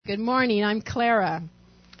Good morning. I'm Clara.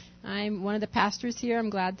 I'm one of the pastors here. I'm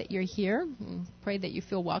glad that you're here. Pray that you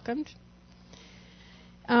feel welcomed.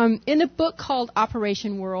 In a book called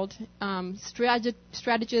Operation World,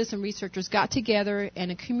 strategists and researchers got together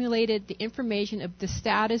and accumulated the information of the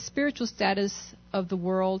spiritual status of the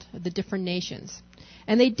world, of the different nations.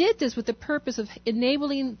 And they did this with the purpose of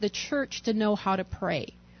enabling the church to know how to pray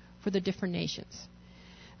for the different nations.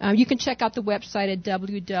 You can check out the website at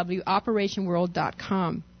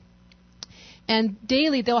www.operationworld.com. And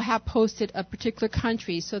daily they'll have posted a particular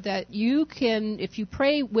country so that you can, if you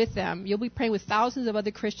pray with them, you'll be praying with thousands of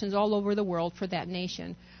other Christians all over the world for that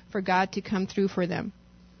nation, for God to come through for them.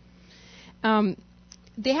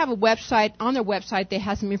 They have a website. On their website, they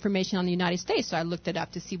have some information on the United States, so I looked it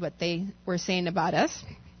up to see what they were saying about us.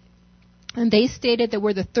 And they stated that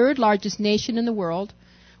we're the third largest nation in the world.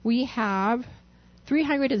 We have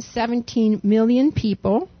 317 million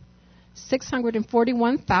people,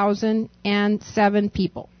 641,007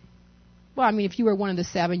 people. Well, I mean, if you were one of the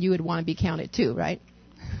 7, you would want to be counted too, right?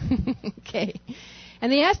 Okay.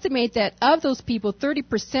 And they estimate that of those people,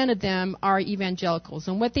 30% of them are evangelicals.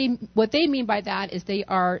 And what they mean by that is they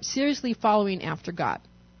are seriously following after God.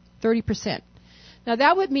 30%. Now,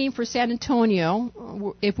 that would mean for San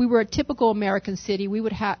Antonio, if we were a typical American city, we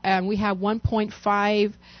have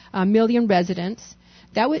 1.5 million residents.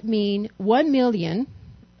 That would mean 1 million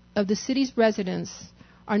of the city's residents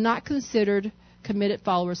are not considered committed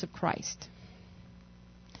followers of Christ.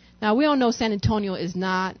 Now, we all know San Antonio is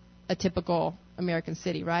not a typical American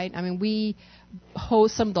city, right? I mean, we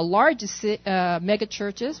host some of the largest mega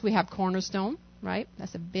churches. We have Cornerstone, right?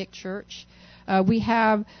 That's a big church. We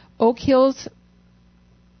have Oak Hills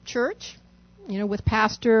Church, with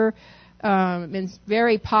pastor and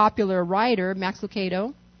very popular writer, Max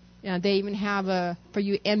Lucado. They even have, for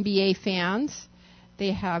you NBA fans,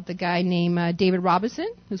 they have the guy named David Robinson,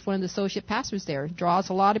 who's one of the associate pastors there. Draws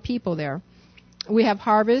a lot of people there. We have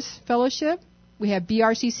Harvest Fellowship. We have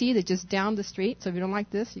BRCC that's just down the street. So if you don't like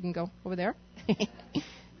this, you can go over there.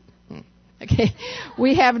 Okay.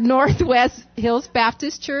 We have Northwest Hills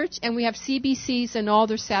Baptist Church, and we have CBCs and all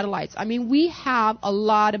their satellites. I mean, we have a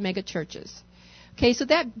lot of mega churches. Okay, so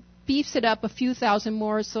that beefs it up a few thousand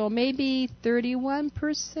more, so maybe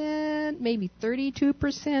 31%, maybe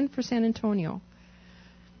 32% for San Antonio.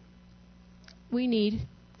 We need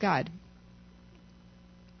God.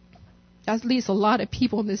 That leaves a lot of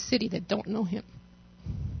people in this city that don't know Him.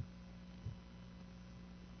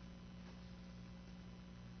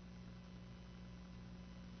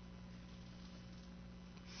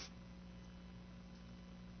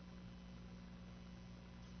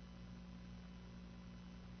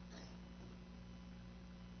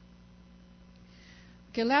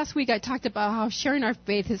 Okay, last week I talked about how sharing our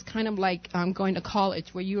faith is kind of like going to college,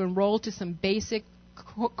 where you enroll to some basic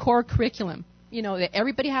core curriculum, that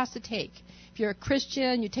everybody has to take. If you're a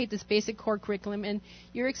Christian, you take this basic core curriculum, and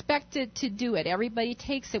you're expected to do it. Everybody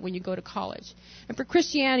takes it when you go to college. And for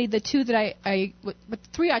Christianity, the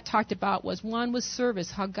three I talked about one was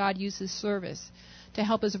service, how God uses service to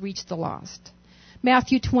help us reach the lost.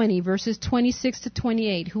 Matthew 20, verses 26 to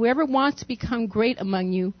 28. Whoever wants to become great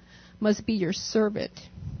among you must be your servant.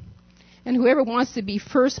 And whoever wants to be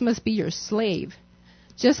first must be your slave.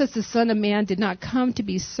 Just as the Son of Man did not come to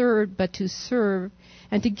be served, but to serve,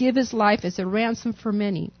 and to give His life as a ransom for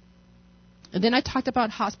many. And then I talked about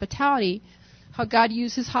hospitality, how God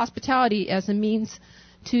uses hospitality as a means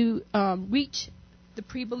to reach the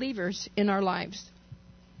pre-believers in our lives.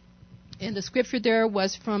 And the scripture there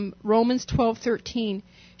was from Romans 12:13.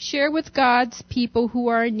 Share with God's people who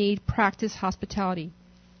are in need, practice hospitality.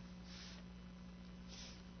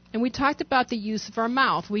 And we talked about the use of our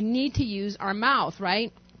mouth. We need to use our mouth,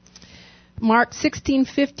 right? Mark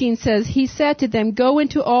 16:15 says, He said to them, go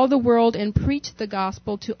into all the world and preach the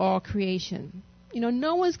gospel to all creation.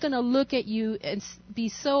 No one's going to look at you and be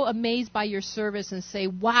so amazed by your service and say,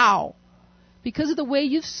 wow, because of the way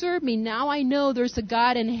you've served me, now I know there's a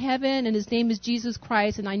God in heaven and His name is Jesus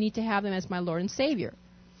Christ and I need to have Him as my Lord and Savior.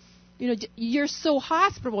 You're so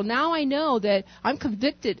hospitable. Now I know that I'm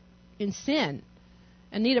convicted in sin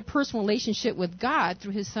and need a personal relationship with God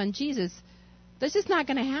through His Son Jesus. That's just not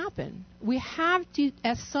going to happen. We have to,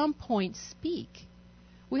 at some point, speak.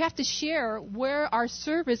 We have to share where our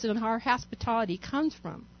service and our hospitality comes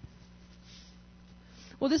from.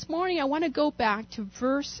 Well, this morning I want to go back to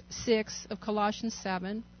verse 6 of Colossians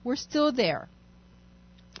 7. We're still there,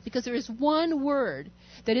 because there is one word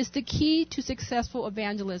that is the key to successful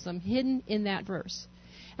evangelism hidden in that verse.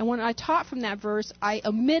 And when I taught from that verse, I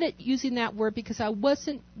omitted using that word because I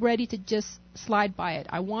wasn't ready to just slide by it.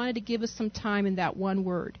 I wanted to give us some time in that one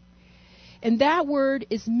word. And that word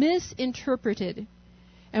is misinterpreted.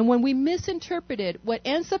 And when we misinterpret it, what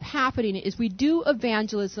ends up happening is we do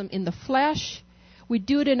evangelism in the flesh. We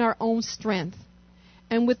do it in our own strength.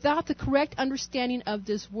 And without the correct understanding of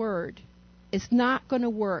this word, it's not going to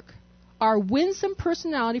work. Our winsome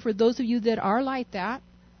personality, for those of you that are like that,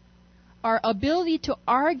 our ability to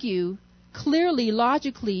argue clearly,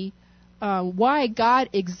 logically, why God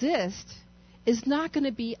exists is not going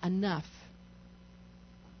to be enough.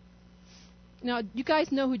 Now, you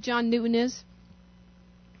guys know who John Newton is?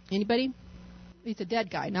 Anybody? He's a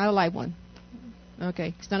dead guy, not a live one.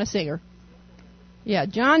 Okay, he's not a singer. Yeah,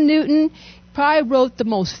 John Newton probably wrote the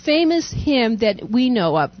most famous hymn that we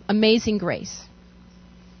know of, Amazing Grace.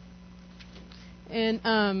 And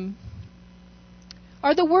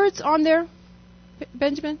are the words on there,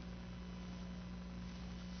 Benjamin?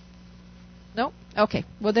 No? Okay,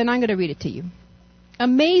 well then I'm going to read it to you.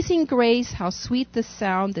 Amazing grace, how sweet the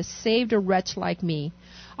sound that saved a wretch like me.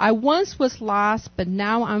 I once was lost, but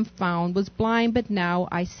now I'm found, was blind, but now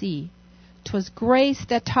I see. 'Twas grace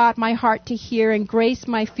that taught my heart to hear, and grace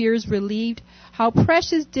my fears relieved. How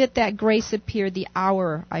precious did that grace appear the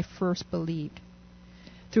hour I first believed.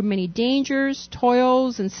 Through many dangers,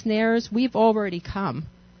 toils, and snares, we've already come.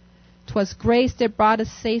 'Twas grace that brought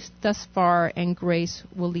us safe thus far, and grace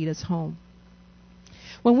will lead us home.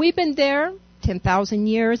 When we've been there 10,000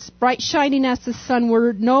 years, bright shining as the sun,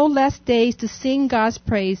 were no less days to sing God's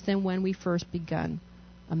praise than when we first begun.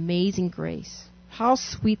 Amazing grace, how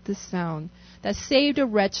sweet the sound that saved a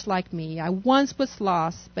wretch like me. I once was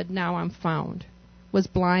lost, but now I'm found. Was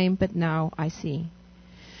blind, but now I see.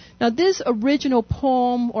 Now this original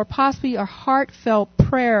poem, or possibly a heartfelt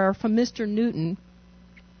prayer from Mr. Newton,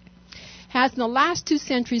 has in the last 2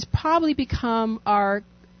 centuries probably become our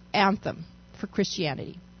anthem for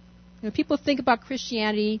Christianity. When people think about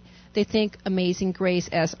Christianity, they think Amazing Grace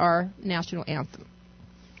as our national anthem.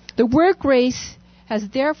 The word grace has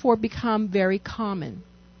therefore become very common.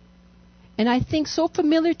 And I think so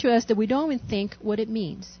familiar to us that we don't even think what it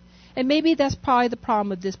means. And maybe that's probably the problem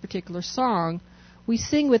with this particular song. We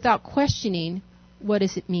sing without questioning what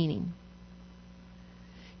is it meaning.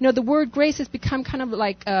 You know, the word grace has become kind of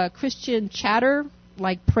like Christian chatter,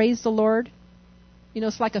 like praise the Lord. You know,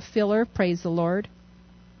 it's like a filler, praise the Lord.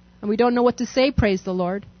 And we don't know what to say, praise the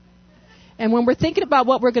Lord. And when we're thinking about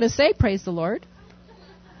what we're going to say, praise the Lord,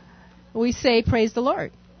 we say, praise the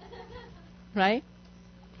Lord. Right?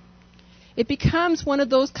 It becomes one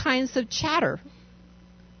of those kinds of chatter.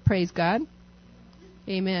 Praise God.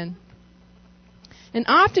 Amen. And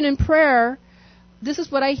often in prayer, this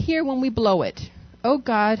is what I hear when we blow it. Oh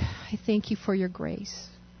God, I thank you for your grace.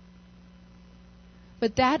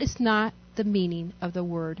 But that is not the meaning of the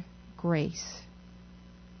word grace.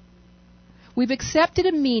 We've accepted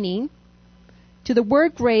a meaning to the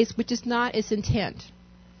word grace which is not its intent.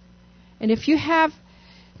 And if you have,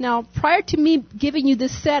 now prior to me giving you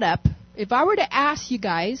this setup, if I were to ask you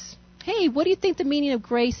guys, hey, what do you think the meaning of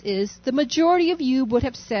grace is? The majority of you would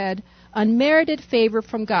have said unmerited favor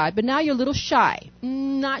from God. But now you're a little shy.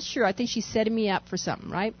 Not sure. I think she's setting me up for something,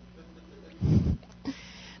 right?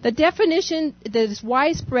 The definition that is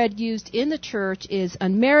widespread used in the church is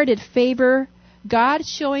unmerited favor, God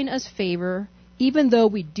showing us favor even though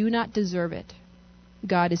we do not deserve it.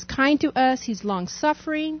 God is kind to us. He's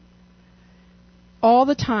long-suffering all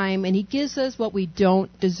the time, and He gives us what we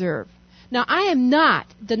don't deserve. Now, I am not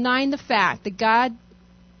denying the fact that God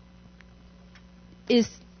is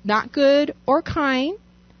not good or kind.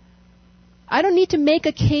 I don't need to make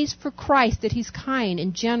a case for Christ that He's kind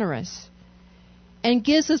and generous and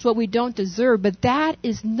gives us what we don't deserve, but that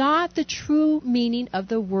is not the true meaning of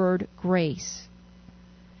the word grace.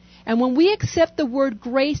 And when we accept the word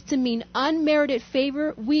grace to mean unmerited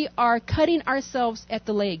favor, we are cutting ourselves at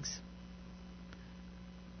the legs.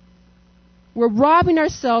 We're robbing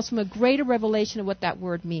ourselves from a greater revelation of what that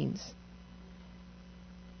word means.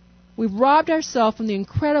 We've robbed ourselves from the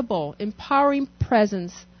incredible, empowering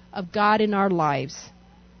presence of God in our lives.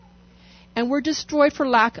 And we're destroyed for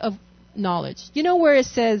lack of knowledge. You know where it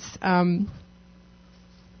says, the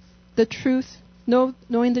truth,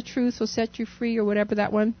 knowing the truth will set you free, or whatever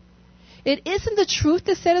that one? It isn't the truth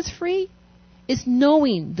that set us free. It's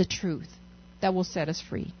knowing the truth that will set us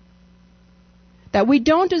free. That we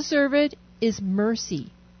don't deserve it is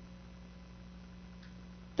mercy.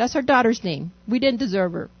 That's our daughter's name. We didn't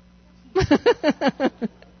deserve her.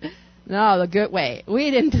 No, the good way.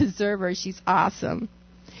 We didn't deserve her. She's awesome.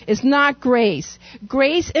 It's not grace.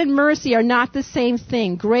 Grace and mercy are not the same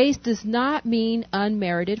thing. Grace does not mean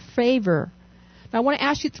unmerited favor. Now, I want to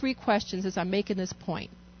ask you 3 questions as I'm making this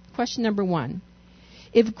point. Question number 1.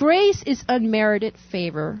 If grace is unmerited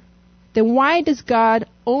favor, then why does God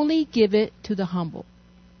only give it to the humble?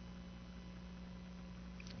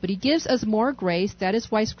 But he gives us more grace. That is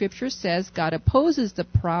why Scripture says God opposes the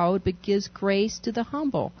proud but gives grace to the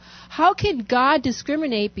humble. How can God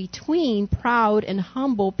discriminate between proud and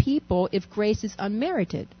humble people if grace is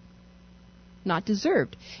unmerited? Not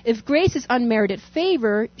deserved. If grace is unmerited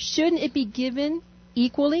favor, shouldn't it be given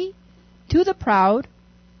equally to the proud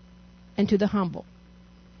and to the humble?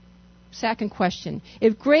 Second question.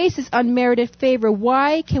 If grace is unmerited favor,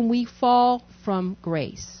 why can we fall from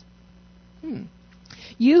grace?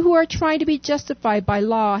 You who are trying to be justified by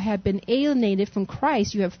law have been alienated from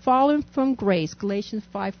Christ. You have fallen from grace. Galatians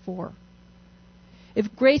 5:4.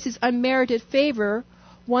 If grace is unmerited favor,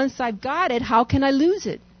 once I've got it, how can I lose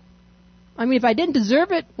it? I mean, if I didn't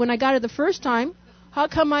deserve it when I got it the first time, how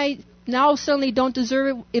come I now suddenly don't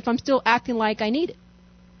deserve it if I'm still acting like I need it?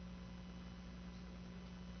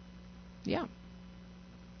 Yeah.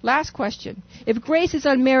 Last question. If grace is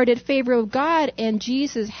unmerited favor of God and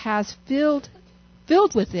Jesus has filled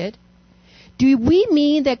with it, do we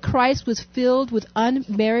mean that Christ was filled with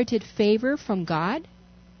unmerited favor from God?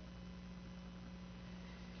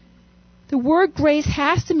 The word grace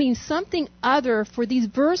has to mean something other for these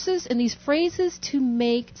verses and these phrases to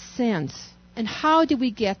make sense. And how do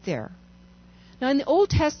we get there? Now, in the Old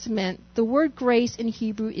Testament, the word grace in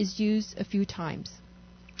Hebrew is used a few times.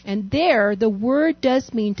 And there, the word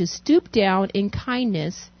does mean to stoop down in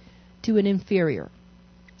kindness to an inferior.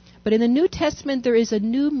 But in the New Testament, there is a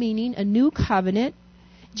new meaning, a new covenant.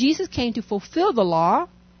 Jesus came to fulfill the law.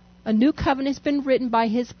 A new covenant has been written by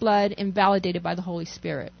his blood and validated by the Holy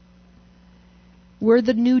Spirit. We're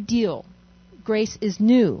the new deal. Grace is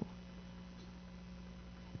new.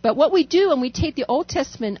 But what we do when we take the Old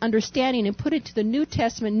Testament understanding and put it to the New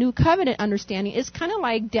Testament, New Covenant understanding, is kind of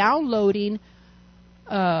like downloading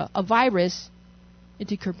a virus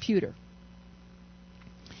into a computer.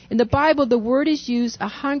 In the Bible, the word is used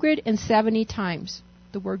 170 times,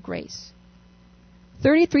 the word grace.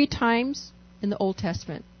 33 times in the Old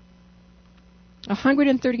Testament.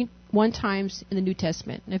 131 times in the New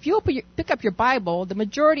Testament. And if you pick up your Bible, the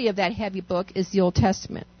majority of that heavy book is the Old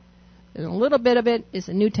Testament. And a little bit of it is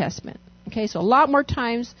the New Testament. Okay, so a lot more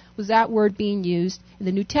times was that word being used in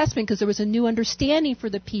the New Testament because there was a new understanding for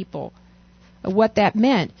the people of what that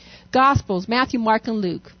meant. Gospels, Matthew, Mark, and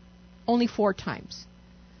Luke, only 4 times.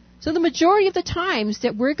 So the majority of the times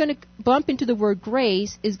that we're going to bump into the word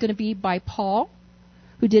grace is going to be by Paul,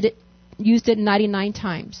 who used it 99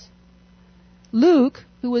 times. Luke,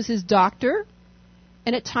 who was his doctor,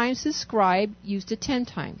 and at times his scribe, used it 10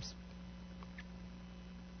 times.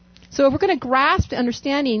 So if we're going to grasp the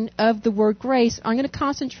understanding of the word grace, I'm going to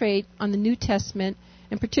concentrate on the New Testament,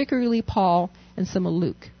 and particularly Paul and some of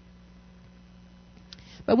Luke.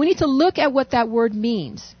 But we need to look at what that word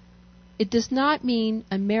means. It does not mean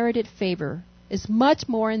a merited favor. It's much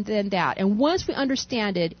more than that. And once we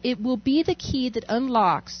understand it, it will be the key that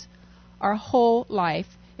unlocks our whole life,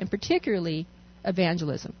 and particularly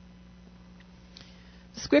evangelism.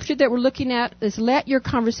 The scripture that we're looking at is, let your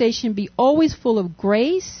conversation be always full of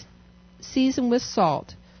grace, seasoned with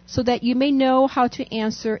salt, so that you may know how to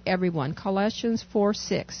answer everyone. Colossians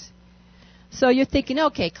 4:6. So you're thinking,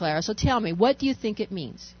 okay, Clara, so tell me, what do you think it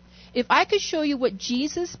means? If I could show you what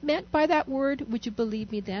Jesus meant by that word, would you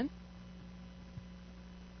believe me then?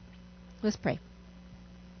 Let's pray.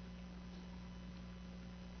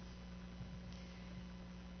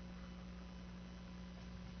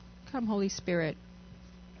 Come, Holy Spirit.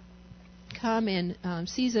 Come and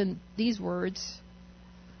season these words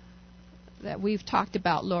that we've talked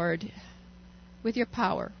about, Lord, with your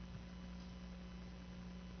power.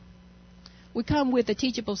 We come with a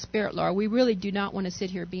teachable spirit, Lord. We really do not want to sit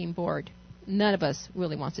here being bored. None of us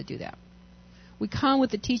really wants to do that. We come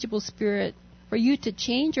with a teachable spirit for you to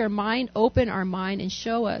change our mind, open our mind, and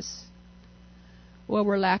show us what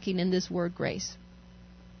we're lacking in this word grace.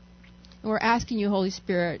 And we're asking you, Holy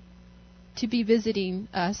Spirit, to be visiting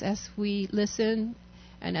us as we listen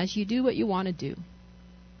and as you do what you want to do.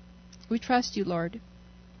 We trust you, Lord.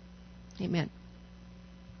 Amen.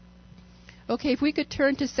 Okay, if we could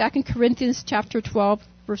turn to 2 Corinthians chapter 12,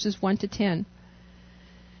 verses 1 to 10.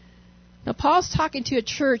 Now, Paul's talking to a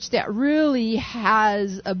church that really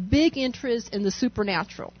has a big interest in the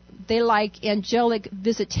supernatural. They like angelic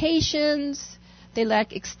visitations. They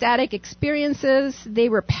like ecstatic experiences. They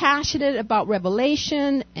were passionate about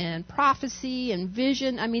revelation and prophecy and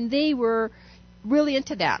vision. I mean, they were really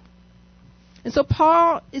into that. And so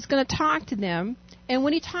Paul is going to talk to them. And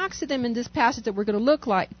when he talks to them in this passage that we're going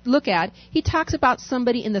to look at, he talks about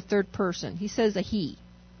somebody in the third person. He says a he.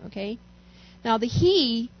 Okay? Now, the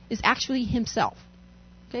he is actually himself.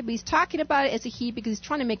 Okay, but he's talking about it as a he because he's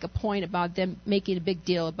trying to make a point about them making a big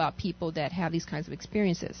deal about people that have these kinds of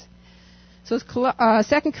experiences. So it's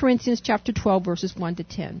 2 Corinthians chapter 12, verses 1 to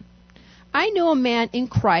 10. I know a man in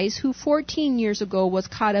Christ who 14 years ago was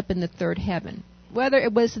caught up in the third heaven. Whether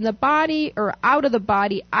it was in the body or out of the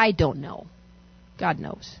body, I don't know. God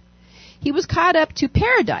knows. He was caught up to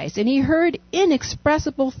paradise, and he heard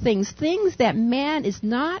inexpressible things, things that man is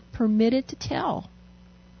not permitted to tell.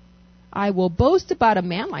 I will boast about a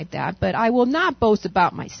man like that, but I will not boast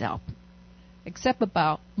about myself, except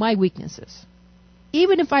about my weaknesses.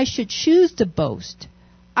 Even if I should choose to boast,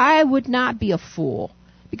 I would not be a fool,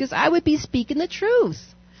 because I would be speaking the truth.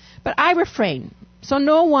 But I refrain, so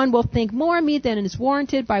no one will think more of me than is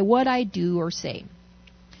warranted by what I do or say.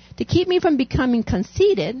 To keep me from becoming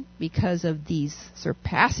conceited, because of these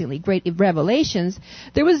surpassingly great revelations,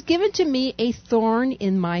 there was given to me a thorn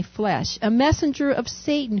in my flesh, a messenger of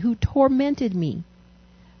Satan who tormented me.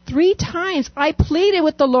 3 times I pleaded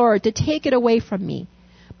with the Lord to take it away from me.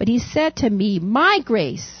 But he said to me, my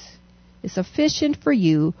grace is sufficient for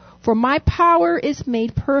you, for my power is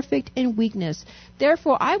made perfect in weakness.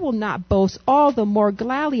 Therefore I will not boast all the more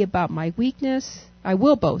gladly about my weakness. I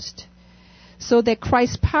will boast, so that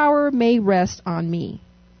Christ's power may rest on me.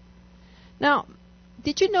 Now,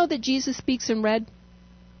 did you know that Jesus speaks in red?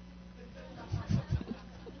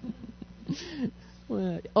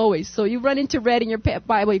 Well, always. So you run into red in your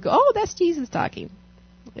Bible, you go, oh, that's Jesus talking.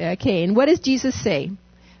 Okay, and what does Jesus say?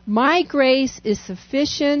 My grace is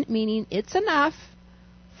sufficient, meaning it's enough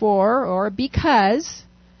for or because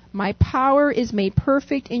my power is made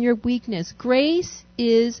perfect in your weakness. Grace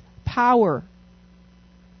is power.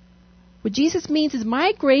 What Jesus means is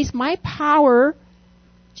my grace, my power.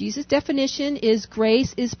 Jesus' definition is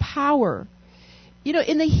grace is power. You know,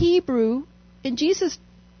 in the Hebrew, and Jesus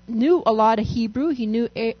knew a lot of Hebrew, he knew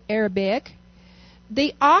Arabic.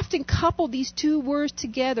 They often couple these two words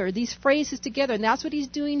together, these phrases together, and that's what he's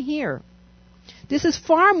doing here. This is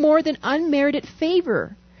far more than unmerited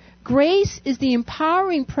favor. Grace is the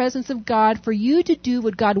empowering presence of God for you to do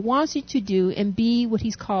what God wants you to do and be what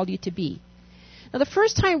he's called you to be. Now, the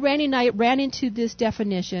first time Randy and I ran into this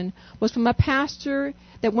definition was from a pastor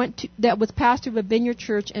that was pastor of a vineyard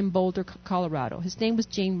church in Boulder, Colorado. His name was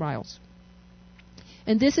James Riles.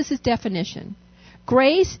 And this is his definition.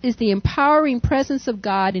 Grace is the empowering presence of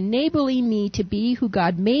God enabling me to be who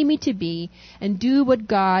God made me to be and do what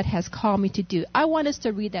God has called me to do. I want us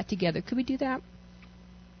to read that together. Could we do that?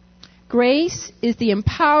 Grace is the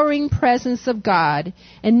empowering presence of God,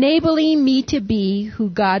 enabling me to be who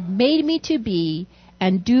God made me to be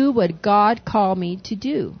and do what God called me to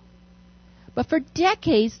do. But for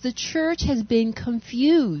decades, the church has been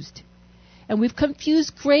confused, and we've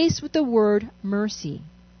confused grace with the word mercy.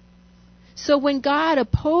 So when God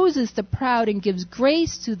opposes the proud and gives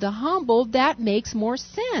grace to the humble, that makes more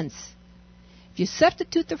sense. If you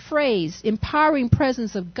substitute the phrase empowering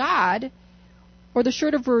presence of God, or the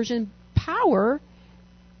shorter version, power,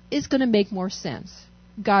 is going to make more sense.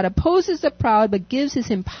 God opposes the proud but gives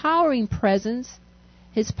his empowering presence,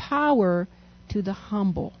 his power, to the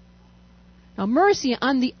humble. Now, mercy,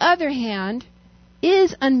 on the other hand,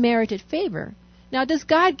 is unmerited favor. Now, does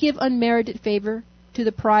God give unmerited favor to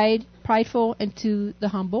the prideful, and to the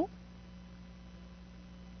humble?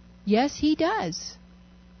 Yes, he does.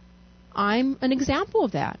 I'm an example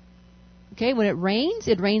of that. Okay, when it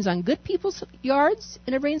rains on good people's yards,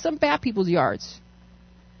 and it rains on bad people's yards.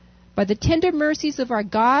 By the tender mercies of our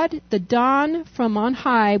God, the dawn from on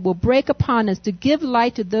high will break upon us to give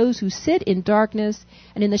light to those who sit in darkness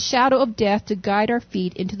and in the shadow of death, to guide our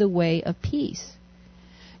feet into the way of peace.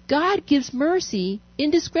 God gives mercy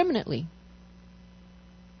indiscriminately.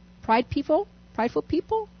 Prideful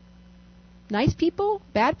people, nice people,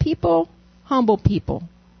 bad people, humble people.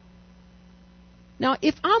 Now,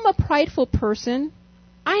 if I'm a prideful person,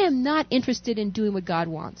 I am not interested in doing what God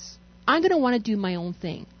wants. I'm going to want to do my own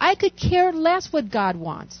thing. I could care less what God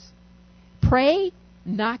wants. Pray,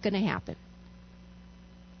 not going to happen.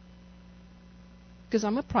 Because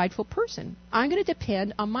I'm a prideful person. I'm going to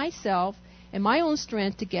depend on myself and my own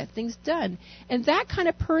strength to get things done. And that kind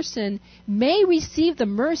of person may receive the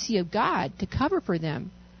mercy of God to cover for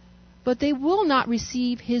them, but they will not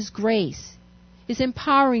receive his grace, his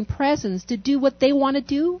empowering presence to do what they want to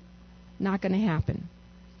do. Not going to happen.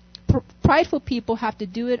 Prideful people have to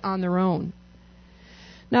do it on their own.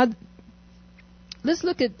 Now, let's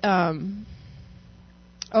look at, I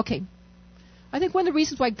think one of the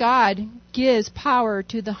reasons why God gives power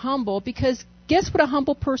to the humble, because guess what a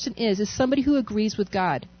humble person is? Is somebody who agrees with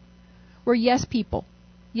God. We're yes people.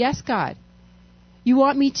 Yes, God. You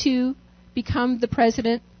want me to become the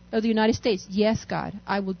president of the United States? Yes, God,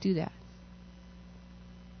 I will do that.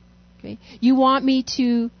 Okay. You want me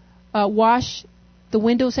to wash the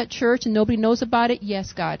windows at church and nobody knows about it?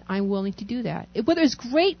 Yes, God, I'm willing to do that. Whether it's a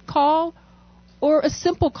great call or a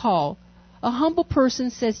simple call, a humble person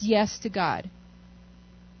says yes to God.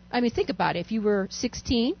 I mean, think about it. If you were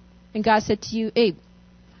 16 and God said to you, hey,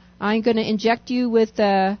 I'm going to inject you with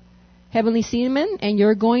heavenly semen and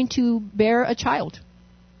you're going to bear a child.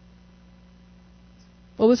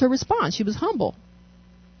 What was her response? She was humble.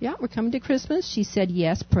 Yeah, we're coming to Christmas. She said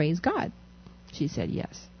yes, praise God. She said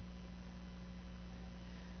yes.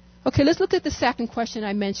 Okay, let's look at the second question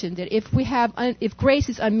I mentioned, that if grace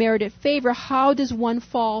is unmerited favor, how does one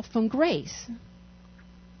fall from grace?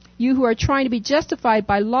 You who are trying to be justified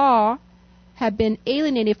by law have been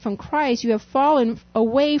alienated from Christ. You have fallen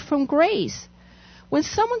away from grace. When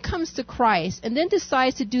someone comes to Christ and then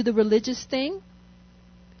decides to do the religious thing,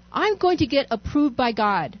 I'm going to get approved by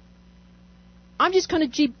God. I'm just going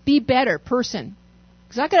to be a better person.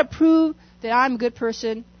 Because I've got to prove that I'm a good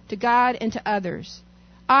person to God and to others.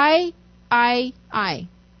 I.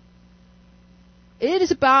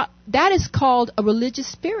 That is called a religious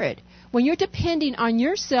spirit. When you're depending on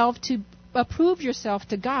yourself to approve yourself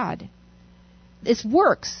to God. It's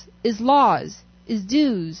works, it's laws, it's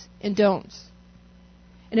do's and don'ts.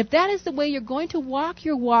 And if that is the way you're going to walk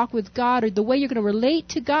your walk with God, or the way you're going to relate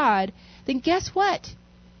to God, then guess what?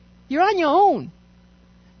 You're on your own.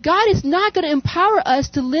 God is not going to empower us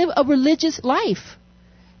to live a religious life.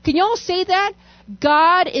 Can you all say that?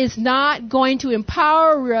 God is not going to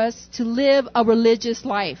empower us to live a religious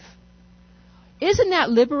life. Isn't that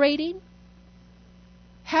liberating?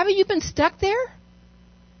 Haven't you been stuck there?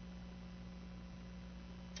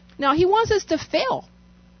 Now, He wants us to fail.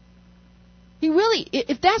 He really,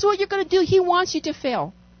 if that's what you're going to do, He wants you to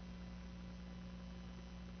fail.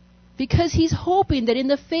 Because He's hoping that in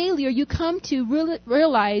the failure you come to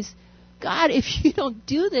realize, God, if you don't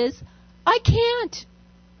do this, I can't.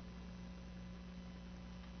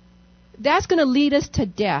 That's going to lead us to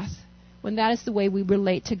death when that is the way we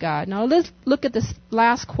relate to God. Now let's look at this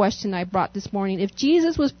last question I brought this morning. If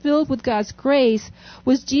Jesus was filled with God's grace,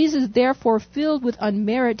 was Jesus therefore filled with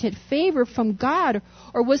unmerited favor from God?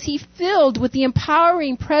 Or was He filled with the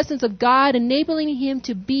empowering presence of God, enabling Him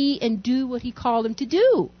to be and do what He called Him to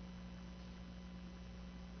do?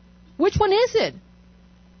 Which one is it?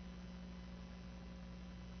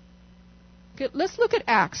 Okay, let's look at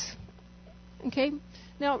Acts. Okay?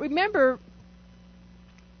 Now remember,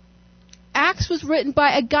 Acts was written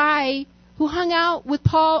by a guy who hung out with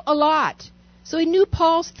Paul a lot. So he knew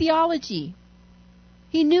Paul's theology.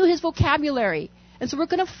 He knew his vocabulary. And so we're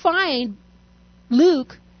going to find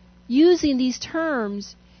Luke using these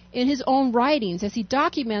terms in his own writings as he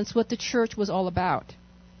documents what the church was all about.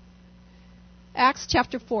 Acts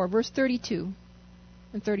chapter 4, verse 32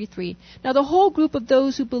 and 33. Now the whole group of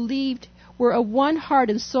those who believed were of one heart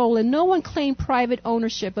and soul, and no one claimed private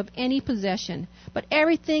ownership of any possession, but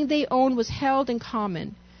everything they owned was held in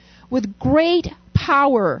common. With great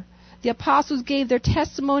power, the apostles gave their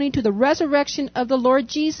testimony to the resurrection of the Lord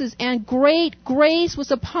Jesus, and great grace was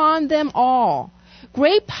upon them all.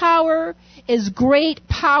 Great power is great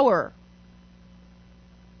power.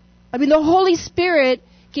 I mean, the Holy Spirit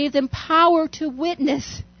gave them power to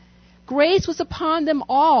witness. Grace was upon them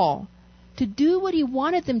all to do what He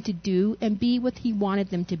wanted them to do and be what He wanted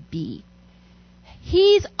them to be.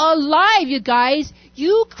 He's alive, you guys.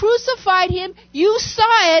 You crucified Him. You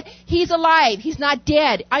saw it. He's alive. He's not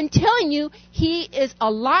dead. I'm telling you, He is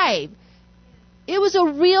alive. It was a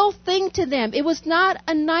real thing to them. It was not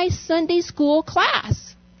a nice Sunday school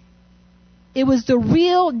class. It was the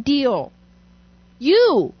real deal.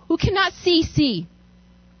 You who cannot see.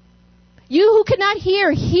 You who cannot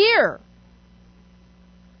hear.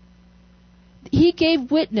 He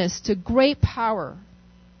gave witness to great power.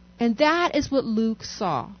 And that is what Luke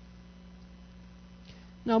saw.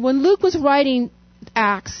 Now, when Luke was writing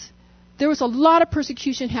Acts, there was a lot of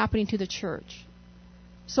persecution happening to the church.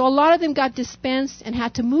 So a lot of them got dispensed and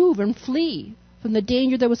had to move and flee from the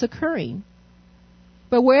danger that was occurring.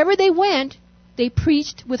 But wherever they went, they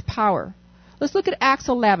preached with power. Let's look at Acts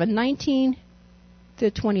 11, 19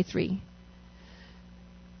 to 23.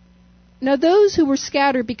 Now those who were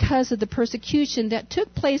scattered because of the persecution that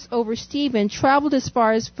took place over Stephen traveled as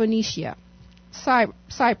far as Phoenicia,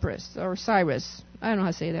 Cyprus, or Cyrus. I don't know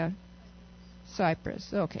how to say that. Cyprus,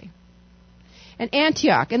 okay. And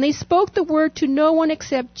Antioch. And they spoke the word to no one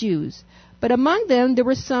except Jews. But among them there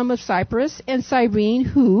were some of Cyprus and Cyrene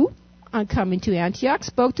who, on coming to Antioch,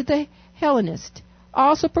 spoke to the Hellenists,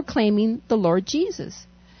 also proclaiming the Lord Jesus.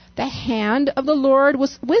 The hand of the Lord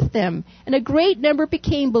was with them, and a great number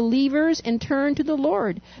became believers and turned to the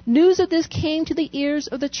Lord. News of this came to the ears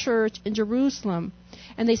of the church in Jerusalem,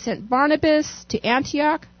 and they sent Barnabas to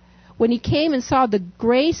Antioch. When he came and saw the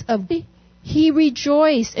grace of God, he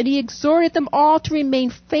rejoiced, and he exhorted them all to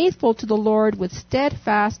remain faithful to the Lord with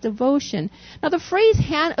steadfast devotion. Now the phrase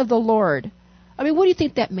hand of the Lord, what do you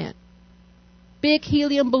think that meant? Big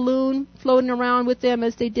helium balloon floating around with them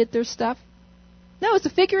as they did their stuff? No, it's a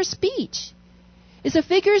figure of speech. It's a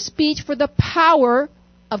figure of speech for the power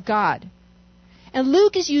of God. And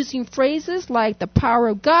Luke is using phrases like the power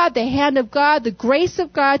of God, the hand of God, the grace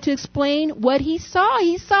of God to explain what he saw.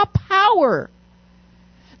 He saw power.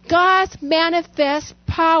 God's manifest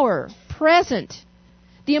power, present.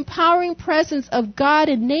 The empowering presence of God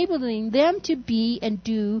enabling them to be and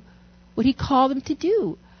do what he called them to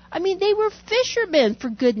do. They were fishermen, for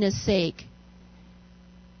goodness sake.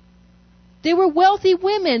 They were wealthy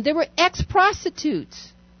women. They were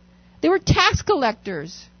ex-prostitutes. They were tax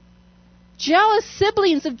collectors. Jealous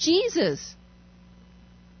siblings of Jesus.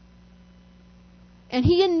 And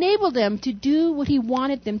he enabled them to do what he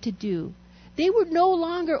wanted them to do. They were no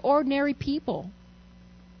longer ordinary people.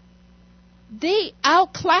 They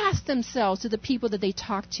outclassed themselves to the people that they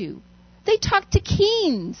talked to. They talked to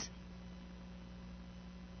kings,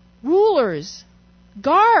 rulers,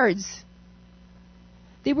 guards.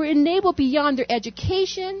 They were enabled beyond their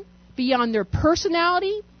education, beyond their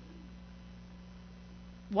personality.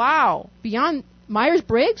 Wow. Beyond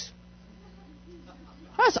Myers-Briggs?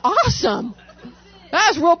 That's awesome.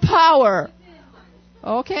 That's real power.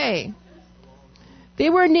 Okay. They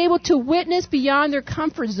were enabled to witness beyond their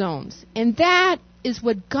comfort zones. And that is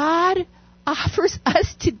what God offers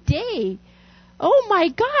us today. Oh my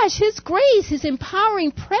gosh, his grace, his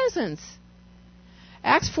empowering presence.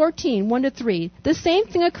 Acts 14, 1-3. The same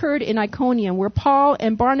thing occurred in Iconium, where Paul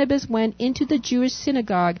and Barnabas went into the Jewish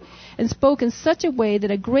synagogue and spoke in such a way that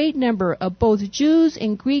a great number of both Jews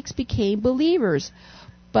and Greeks became believers.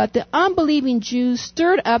 But the unbelieving Jews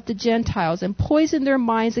stirred up the Gentiles and poisoned their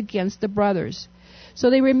minds against the brothers. So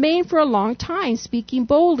they remained for a long time, speaking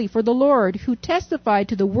boldly for the Lord, who testified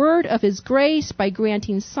to the word of his grace by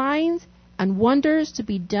granting signs and wonders to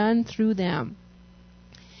be done through them.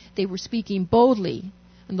 They were speaking boldly,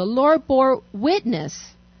 and the Lord bore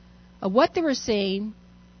witness of what they were saying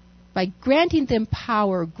by granting them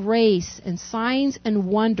power, grace, and signs and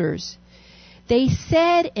wonders. They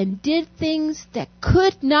said and did things that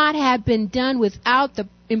could not have been done without the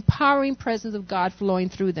empowering presence of God flowing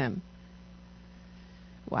through them.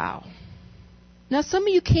 Wow. Now, some of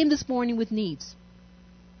you came this morning with needs.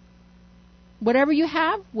 Whatever you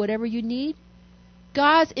have, whatever you need,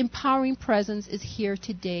 God's empowering presence is here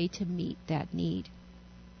today to meet that need.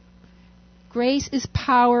 Grace is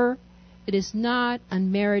power. It is not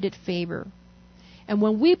unmerited favor. And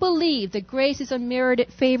when we believe that grace is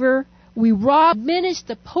unmerited favor, we diminish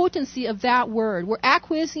the potency of that word. We're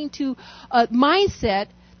acquiescing to a mindset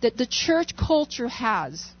that the church culture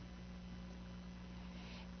has.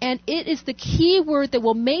 And it is the key word that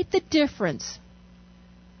will make the difference,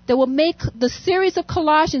 that will make the series of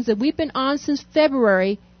Colossians that we've been on since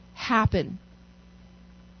February happen.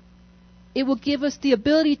 It will give us the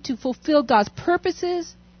ability to fulfill God's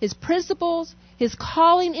purposes, his principles, his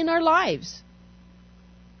calling in our lives.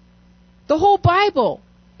 The whole Bible,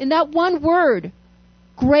 in that one word,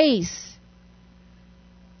 grace.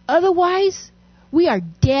 Otherwise, we are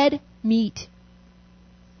dead meat.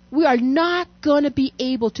 We are not going to be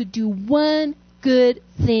able to do one good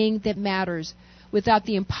thing that matters without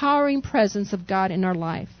the empowering presence of God in our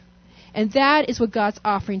life. And that is what God's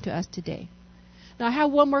offering to us today. Now, I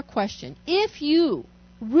have one more question. If you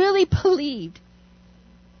really believed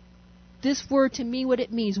this word to mean what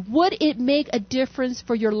it means, would it make a difference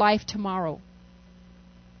for your life tomorrow?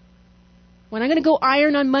 When I'm going to go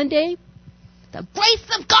iron on Monday, the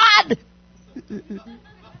grace of God!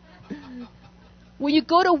 When you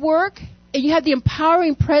go to work and you have the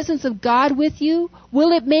empowering presence of God with you,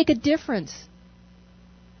 will it make a difference?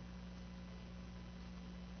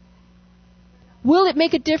 Will it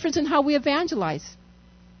make a difference in how we evangelize?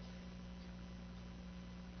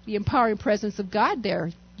 The empowering presence of God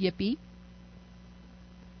there, yippee.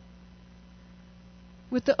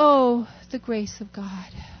 With the grace of God.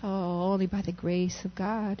 Oh, only by the grace of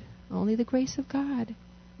God. Only the grace of God.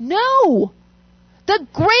 No! The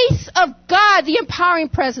grace of God, the empowering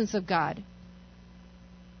presence of God.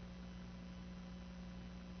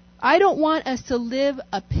 I don't want us to live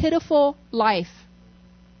a pitiful life.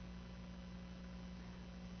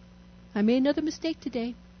 I made another mistake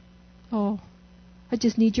today. Oh, I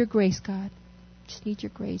just need your grace, God. Just need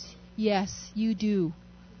your grace. Yes, you do.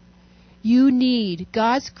 You need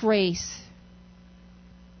God's grace.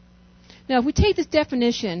 Now, if we take this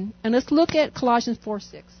definition, and let's look at Colossians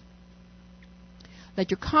 4:6. Let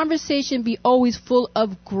your conversation be always full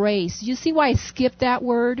of grace. You see why I skipped that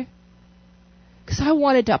word? Because I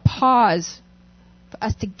wanted to pause for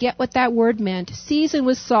us to get what that word meant. Seasoned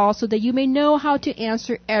with salt, so that you may know how to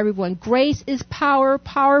answer everyone. Grace is power,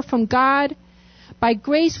 power from God. By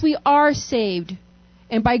grace we are saved,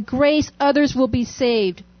 and by grace others will be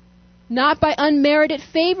saved. Not by unmerited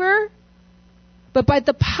favor, but by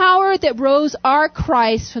the power that rose our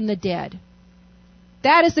Christ from the dead.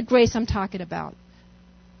 That is the grace I'm talking about.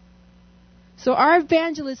 So our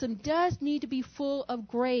evangelism does need to be full of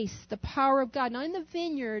grace, the power of God. Now in the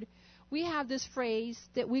vineyard, we have this phrase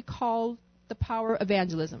that we call the power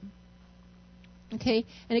evangelism. Okay?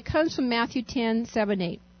 And it comes from Matthew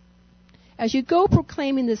 10:7-8. As you go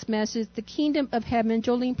proclaiming this message, the kingdom of heaven,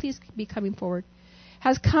 Jolene, please be coming forward,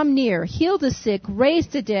 has come near. Heal the sick, raise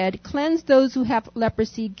the dead, cleanse those who have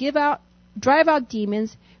leprosy, drive out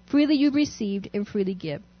demons. Freely you received and freely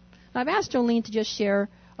give. Now I've asked Jolene to just share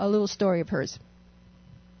a little story of hers.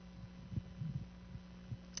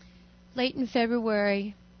 Late in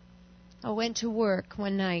February, I went to work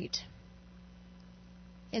one night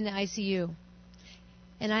in the ICU.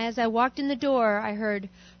 And as I walked in the door, I heard,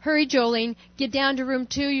 "Hurry, Jolene, get down to room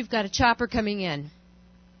 2. You've got a chopper coming in.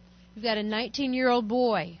 You've got a 19-year-old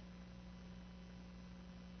boy.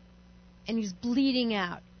 And he's bleeding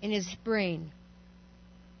out in his brain."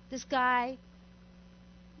 This guy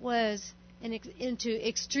was into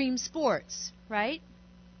extreme sports, right?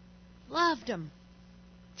 Loved them.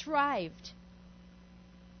 Thrived.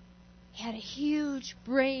 He had a huge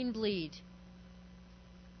brain bleed.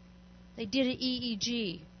 They did an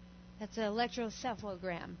EEG. That's an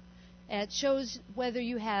electroencephalogram. And it shows whether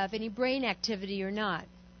you have any brain activity or not.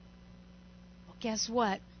 Well, guess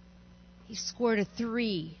what? He scored a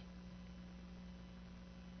 3.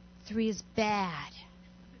 3 is bad.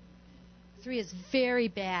 3 is very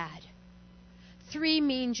bad. 3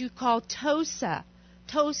 means you call TOSA.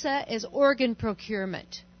 TOSA is organ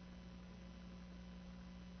procurement.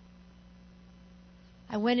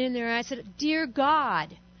 I went in there and I said, Dear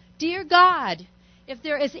God, if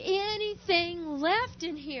there is anything left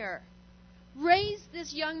in here, raise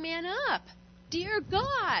this young man up. Dear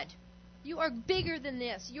God, you are bigger than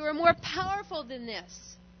this. You are more powerful than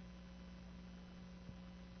this."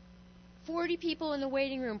 40 people in the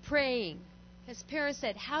waiting room praying. His parents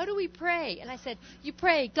said, "How do we pray?" And I said, "You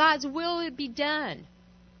pray, God's will be done."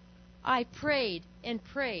 I prayed and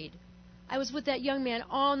prayed. I was with that young man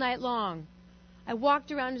all night long. I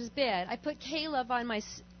walked around his bed. I put Caleb on my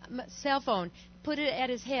cell phone, put it at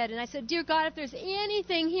his head, and I said, "Dear God, if there's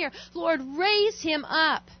anything here, Lord, raise him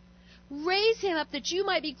up. Raise him up that you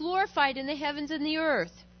might be glorified in the heavens and the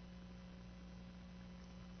earth."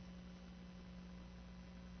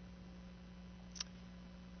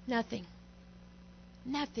 Nothing.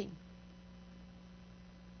 Nothing.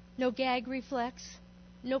 No gag reflex.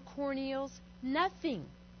 No corneals. Nothing.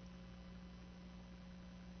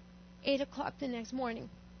 8 o'clock the next morning.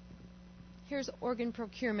 Here's organ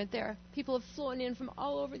procurement there. People have flown in from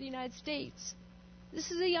all over the United States. This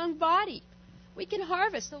is a young body. We can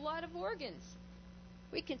harvest a lot of organs.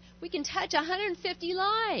 We can touch 150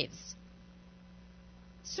 lives.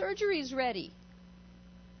 Surgery's ready.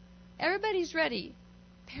 Everybody's ready.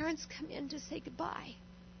 Parents come in to say goodbye.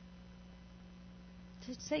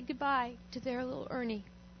 To say goodbye to their little Ernie.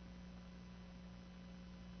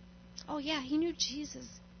 Oh yeah, he knew Jesus.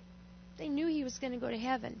 They knew he was going to go to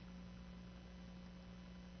heaven.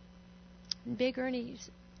 And Big Ernie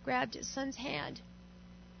grabbed his son's hand.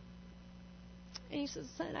 And he said,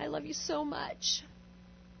 "Son, I love you so much."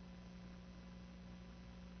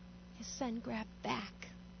 His son grabbed back.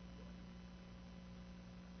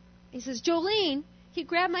 He says, "Jolene," he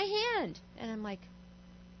grabbed my hand. And I'm like,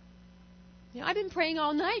 I've been praying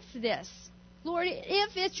all night for this. Lord,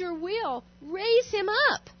 if it's your will, raise him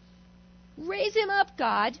up. Raise him up,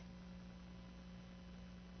 God.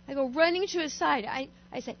 I go running to his side.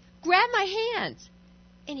 I say, "Grab my hands."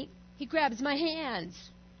 And he grabs my hands.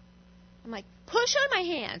 I'm like, "Push on my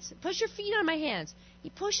hands. Push your feet on my hands." He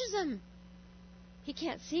pushes them. He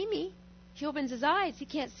can't see me. He opens his eyes. He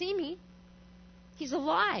can't see me. He's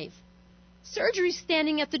alive. Surgery's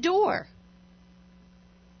standing at the door.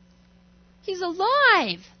 He's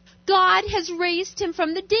alive. God has raised him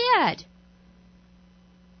from the dead.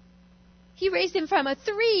 He raised him from a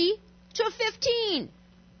 3 to a 15.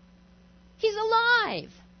 He's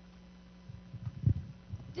alive.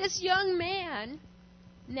 This young man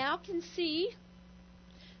now can see.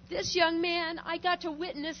 This young man, I got to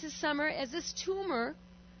witness this summer as this tumor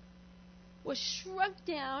was shrunk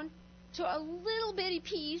down to a little bitty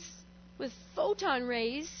piece with photon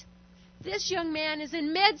rays. This young man is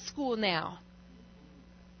in med school now.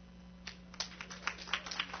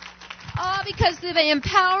 All because of the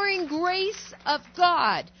empowering grace of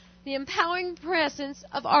God, the empowering presence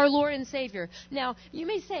of our Lord and Savior. Now, you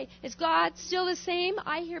may say, is God still the same?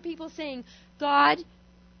 I hear people saying, God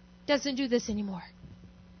doesn't do this anymore.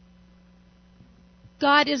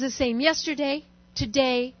 God is the same yesterday,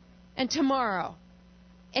 today, and tomorrow.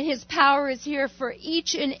 And His power is here for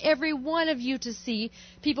each and every one of you to see.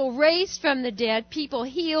 People raised from the dead, people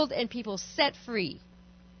healed, and people set free.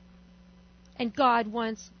 And God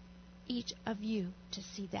wants each of you to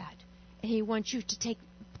see that. And He wants you to take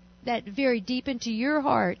that very deep into your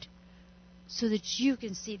heart so that you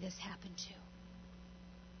can see this happen too.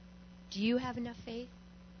 Do you have enough faith?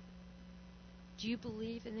 Do you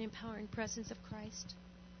believe in the empowering presence of Christ?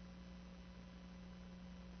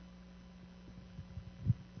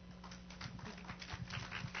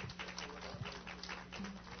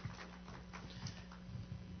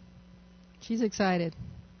 She's excited.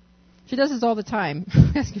 She does this all the time.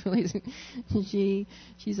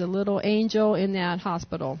 She's a little angel in that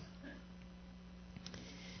hospital.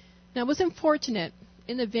 Now, what's unfortunate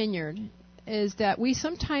in the vineyard is that we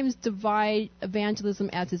sometimes divide evangelism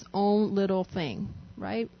as its own little thing,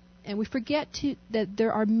 right? And we forget that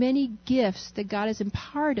there are many gifts that God has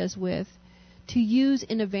empowered us with to use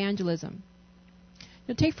in evangelism.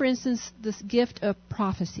 Now, take, for instance, this gift of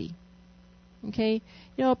prophecy. Okay?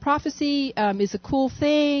 You know, prophecy is a cool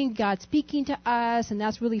thing, God speaking to us, and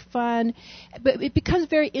that's really fun. But it becomes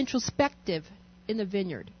very introspective in the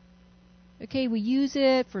vineyard. Okay, we use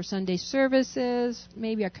it for Sunday services,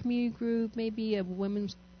 maybe our community group, maybe a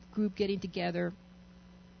women's group getting together.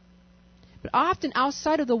 But often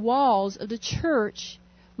outside of the walls of the church,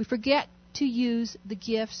 we forget to use the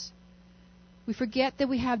gifts. We forget that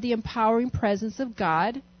we have the empowering presence of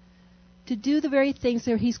God to do the very things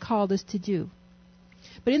that He's called us to do.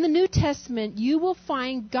 But in the New Testament, you will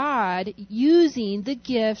find God using the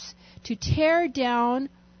gifts to tear down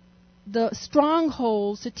the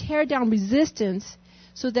strongholds, to tear down resistance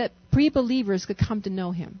so that pre-believers could come to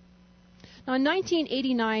know Him. Now, in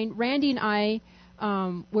 1989, Randy and I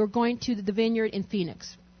were going to the vineyard in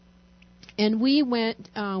Phoenix. And we went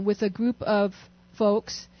with a group of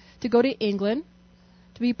folks to go to England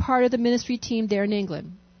to be part of the ministry team there in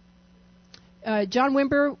England. John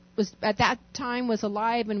Wimber was at that time was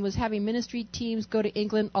alive and was having ministry teams go to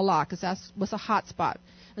England a lot because that was a hot spot.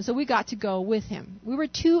 And so we got to go with him. We were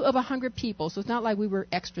 2 of 100 people, so it's not like we were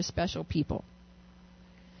extra special people.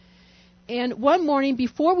 And one morning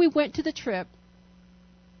before we went to the trip,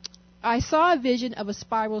 I saw a vision of a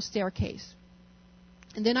spiral staircase.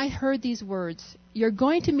 And then I heard these words, "You're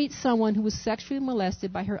going to meet someone who was sexually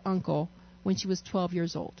molested by her uncle when she was 12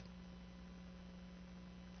 years old."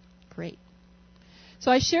 Great. So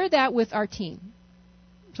I shared that with our team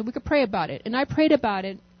so we could pray about it. And I prayed about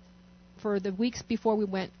it for the weeks before we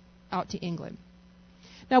went out to England.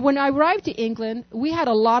 Now, when I arrived to England, we had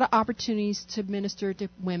a lot of opportunities to minister to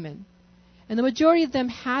women. And the majority of them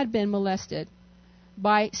had been molested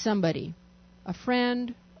by somebody, a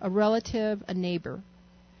friend, a relative, a neighbor.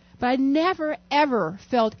 But I never, ever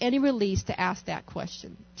felt any release to ask that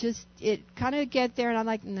question. Just, it kind of get there, and I'm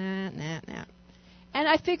like, nah. And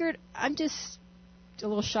I figured, I'm just a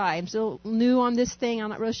little shy. I'm still new on this thing. I'm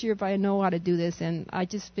not real sure if I know how to do this. And I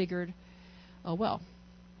just figured, oh, well.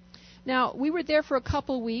 Now, we were there for a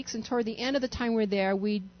couple of weeks, and toward the end of the time we were there,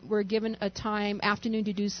 we were given a afternoon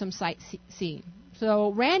to do some sightseeing.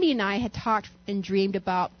 So Randy and I had talked and dreamed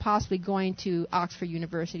about possibly going to Oxford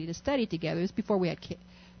University to study together. It was before we had kids.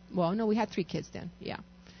 Well, no, we had 3 kids then, yeah.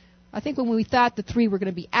 I think when we thought the 3 were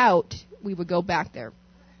going to be out, we would go back there.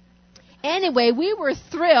 Anyway, we were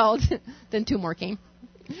thrilled. Then 2 more came.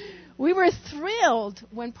 We were thrilled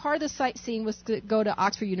when part of the sightseeing was to go to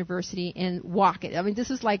Oxford University and walk it. I mean, this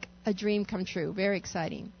is like a dream come true. Very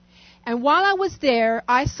exciting. And while I was there,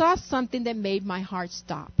 I saw something that made my heart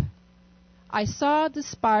stop. I saw the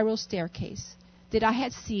spiral staircase that I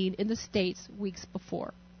had seen in the States weeks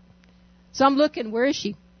before. So I'm looking, where is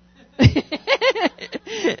she?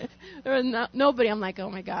 There was nobody. I'm like, oh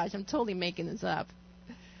my gosh, I'm totally making this up.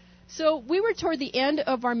 So we were toward the end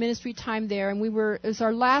of our ministry time there, and it was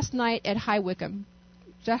our last night at High Wycombe.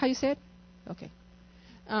 Is that how you say it? Okay.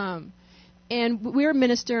 And we were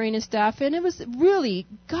ministering and stuff, and it was really,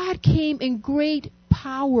 God came in great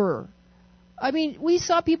power. I mean, we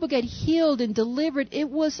saw people get healed and delivered. It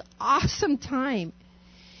was awesome time.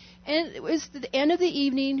 And it was the end of the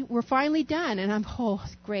evening. We're finally done. And I'm,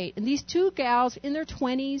 great. And these two gals in their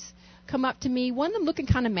 20s come up to me. One of them looking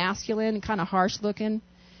kind of masculine and kind of harsh looking.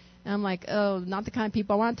 And I'm like, oh, not the kind of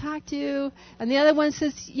people I want to talk to. And the other one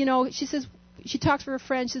says, she talks for her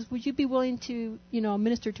friend. She says, would you be willing to,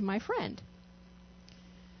 minister to my friend?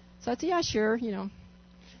 So I said, yeah, sure,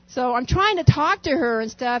 So I'm trying to talk to her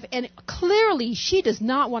and stuff, and clearly she does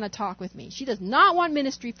not want to talk with me. She does not want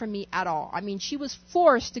ministry from me at all. I mean, she was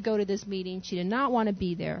forced to go to this meeting. She did not want to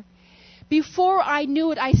be there. Before I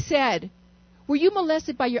knew it, I said, were you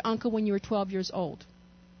molested by your uncle when you were 12 years old?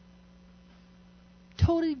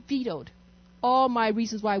 Totally vetoed all my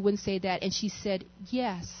reasons why I wouldn't say that. And she said,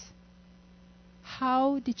 yes.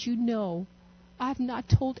 How did you know? I've not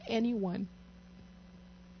told anyone.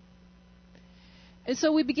 And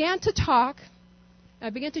so we began to talk.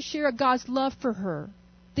 I began to share God's love for her.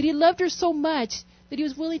 That He loved her so much that He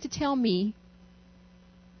was willing to tell me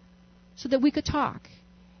so that we could talk.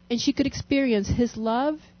 And she could experience His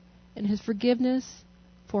love and His forgiveness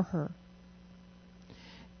for her.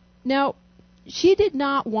 Now, she did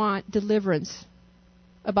not want deliverance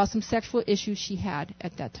about some sexual issues she had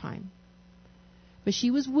at that time. But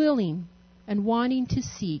she was willing and wanting to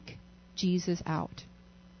seek Jesus out.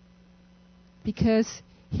 Because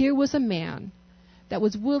here was a man that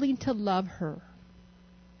was willing to love her,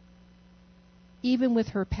 even with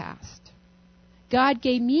her past. God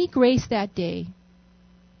gave me grace that day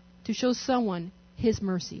to show someone His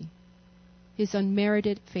mercy, His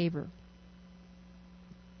unmerited favor.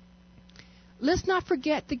 Let's not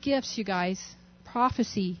forget the gifts, you guys.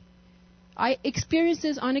 Prophecy. I experience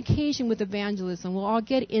this on occasion with evangelism. We'll all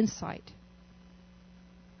get insight.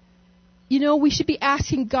 We should be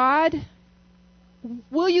asking God,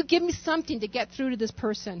 will you give me something to get through to this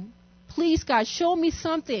person? Please, God, show me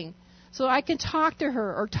something so I can talk to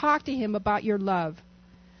her or talk to him about your love,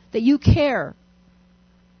 that you care.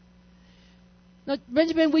 Now,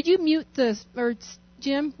 Benjamin, would you mute this, or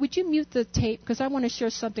Jim, would you mute the tape? Because I want to share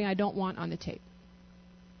something I don't want on the tape.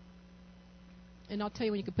 And I'll tell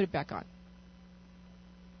you when you can put it back on.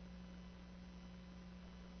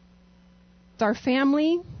 It's our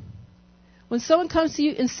family. When someone comes to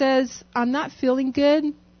you and says, I'm not feeling good,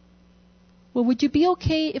 well, would you be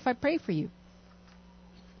okay if I pray for you?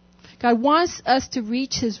 God wants us to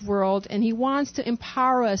reach His world, and He wants to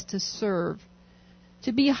empower us to serve,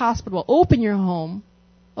 to be hospitable. Open your home.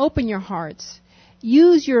 Open your hearts.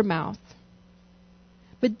 Use your mouth.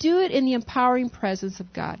 But do it in the empowering presence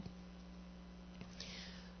of God.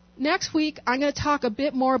 Next week, I'm going to talk a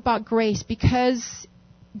bit more about grace, because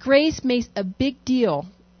grace makes a big deal.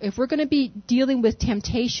 If we're going to be dealing with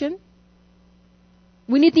temptation,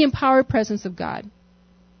 we need the empowered presence of God.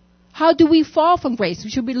 How do we fall from grace?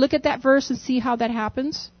 Should we look at that verse and see how that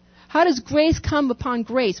happens? How does grace come upon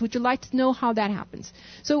grace? Would you like to know how that happens?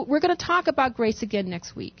 So we're going to talk about grace again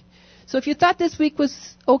next week. So if you thought this week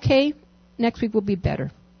was okay, next week will be better.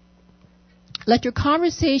 Let your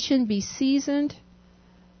conversation be seasoned,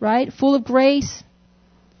 right? Full of grace.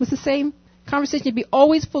 What's the same? Conversation to be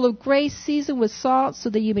always full of grace, seasoned with salt, so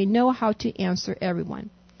that you may know how to answer everyone.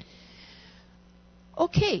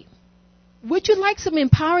 Okay. Would you like some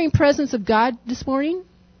empowering presence of God this morning?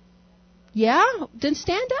 Yeah? Then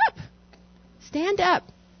stand up. Stand up.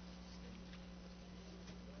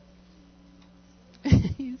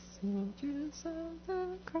 You soldiers of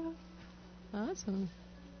the cross. Awesome.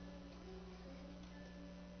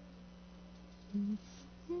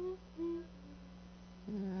 All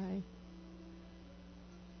right.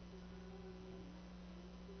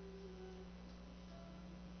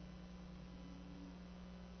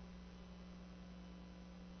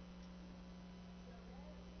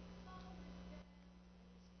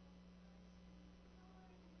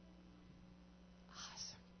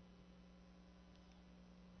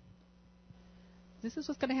 This is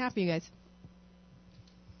what's going to happen, you guys.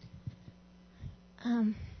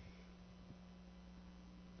 I'm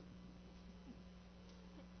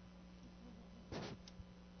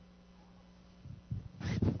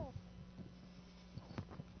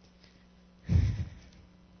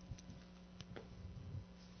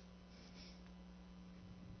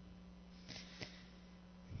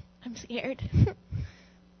scared.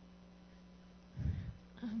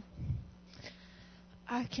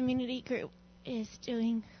 Our community group is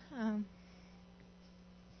doing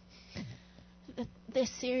this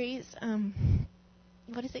series,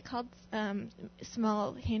 what is it called?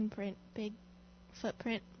 Small handprint, big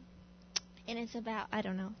footprint. And it's about, I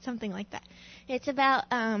don't know, something like that. It's about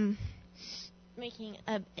making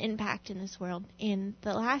an impact in this world. And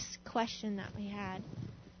the last question that we had,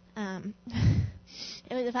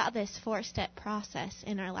 it was about this 4-step process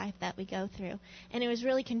in our life that we go through. And it was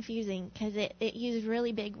really confusing because it used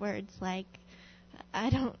really big words like,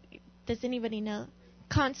 does anybody know?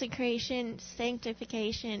 Consecration,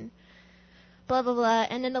 sanctification, blah, blah, blah.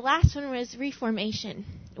 And then the last one was reformation,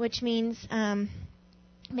 which means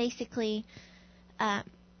basically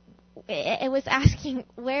it was asking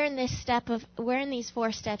where in these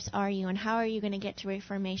 4 steps are you, and how are you going to get to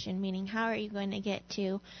reformation? Meaning, how are you going to get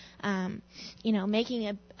to,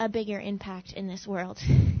 making a bigger impact in this world?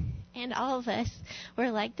 And all of us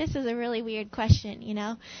were like, this is a really weird question,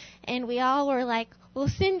 And we all were like, well,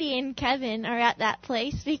 Cindy and Kevin are at that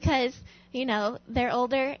place because, they're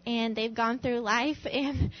older and they've gone through life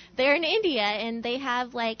and they're in India and they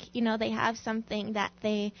have they have something that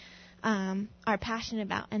they are passionate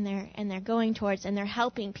about and they're going towards and they're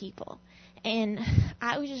helping people. And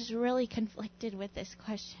I was just really conflicted with this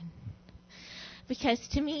question because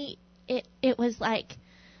to me it was like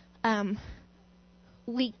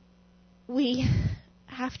we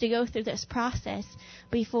have to go through this process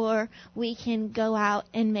before we can go out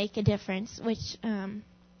and make a difference, which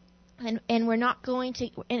and we're not going to,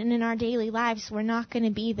 and in our daily lives, we're not going to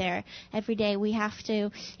be there every day. We have to,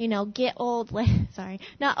 get old, sorry,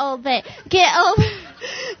 not old, but get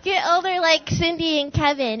older like Cindy and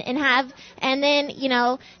Kevin and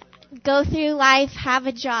then, go through life, have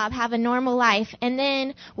a job, have a normal life, and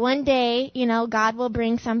then one day, God will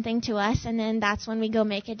bring something to us, and then that's when we go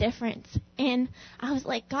make a difference. And I was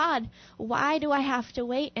like, God, why do I have to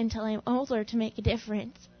wait until I'm older to make a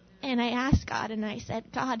difference? And I asked God, and I said,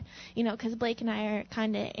 God, because Blake and I are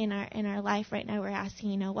kind of in our life right now, we're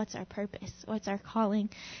asking, what's our purpose? What's our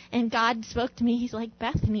calling? And God spoke to me. He's like,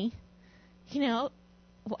 Bethany, why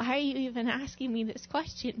are you even asking me this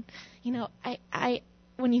question? I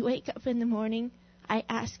when you wake up in the morning, I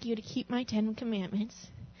ask you to keep my 10 commandments,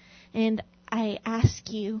 and I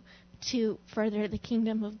ask you to further the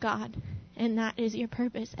kingdom of God, and that is your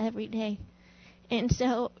purpose every day. And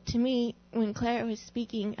so, to me, when Clara was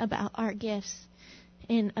speaking about our gifts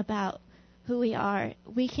and about who we are,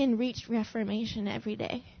 we can reach reformation every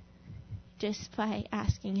day just by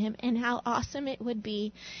asking Him. And how awesome it would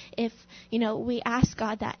be if, we ask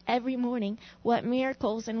God that every morning, what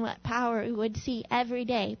miracles and what power we would see every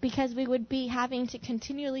day, because we would be having to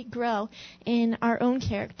continually grow in our own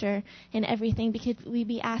character and everything, because we'd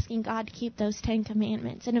be asking God to keep those 10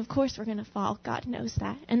 commandments. And of course we're going to fall. God knows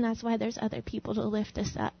that. And that's why there's other people to lift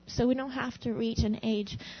us up. So we don't have to reach an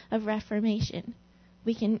age of reformation.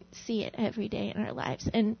 We can see it every day in our lives.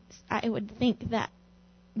 And I would think that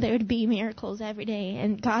there would be miracles every day,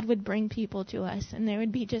 and God would bring people to us, and there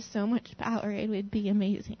would be just so much power. It would be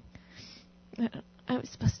amazing. I was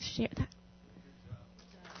supposed to share that.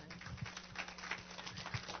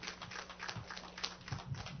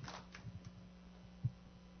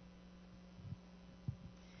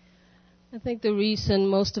 I think the reason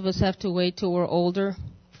most of us have to wait till we're older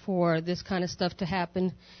for this kind of stuff to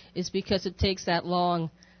happen is because it takes that long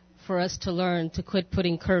for us to learn to quit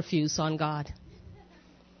putting curfews on God.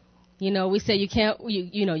 We say you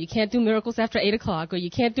can't do miracles after 8 o'clock, or you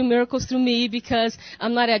can't do miracles through me because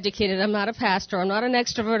I'm not educated, I'm not a pastor, I'm not an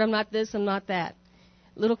extrovert, I'm not this, I'm not that.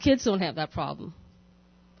 Little kids don't have that problem.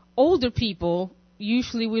 Older people,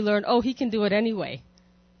 usually we learn, he can do it anyway,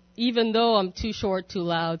 even though I'm too short, too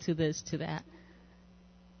loud, too this, too that.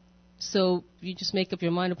 So you just make up your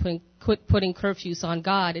mind to quit putting curfews on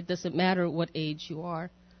God. It doesn't matter what age you are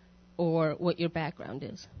or what your background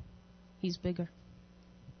is. He's bigger.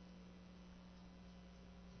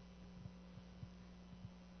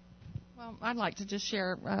 Well, I'd like to just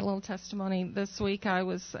share a little testimony. This week I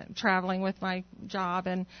was traveling with my job,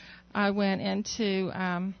 and I went into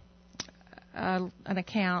an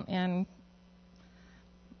account in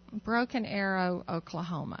Broken Arrow,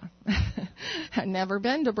 Oklahoma. I'd never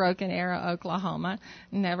been to Broken Arrow, Oklahoma.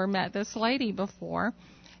 Never met this lady before.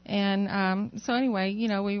 And so anyway,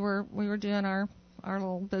 we were doing our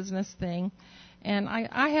little business thing. And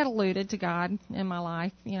I had alluded to God in my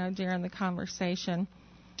life, during the conversation.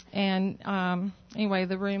 And anyway,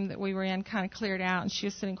 the room that we were in kind of cleared out, and she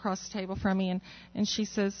was sitting across the table from me, and she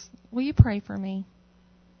says, "Will you pray for me?"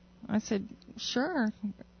 I said, "Sure,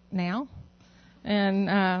 now."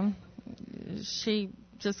 And she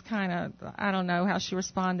just kind of, I don't know how she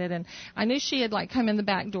responded. And I knew she had come in the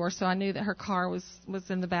back door, so I knew that her car was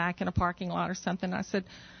in the back in a parking lot or something. I said,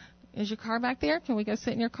 "Is your car back there? Can we go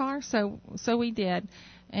sit in your car?" So we did.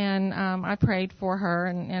 And I prayed for her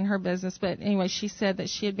and her business. But anyway, she said that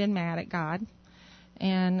she had been mad at God.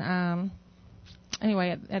 And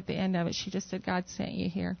anyway, at the end of it, she just said, "God sent you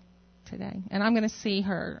here today. And I'm going to see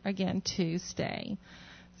her again Tuesday."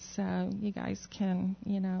 So you guys can,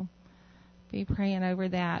 be praying over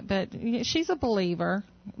that. But she's a believer,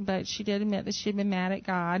 but she did admit that she'd been mad at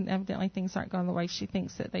God. Evidently things aren't going the way she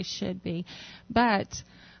thinks that they should be. But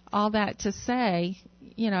all that to say,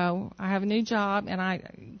 I have a new job,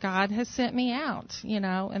 and God has sent me out,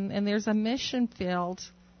 and there's a mission field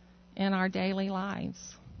in our daily lives.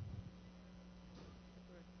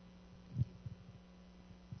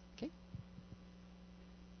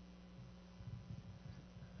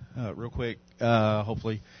 Real quick,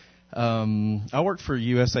 hopefully. I worked for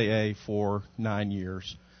USAA for 9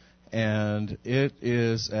 years, and it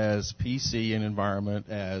is as PC an environment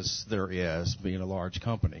as there is, being a large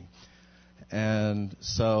company. And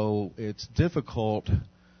so it's difficult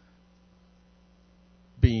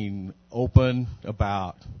being open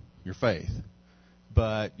about your faith,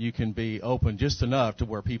 but you can be open just enough to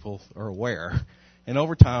where people are aware. And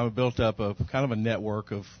over time, I built up a kind of a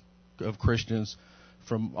network of Christians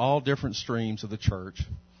from all different streams of the church.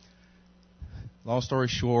 Long story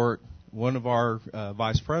short, one of our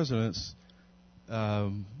vice presidents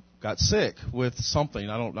got sick with something.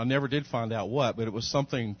 I never did find out what, but it was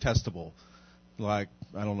something testable, like,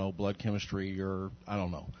 I don't know, blood chemistry or, I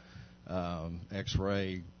don't know,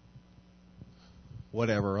 X-ray,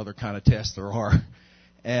 whatever other kind of tests there are.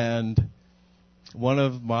 And one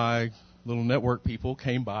of my little network people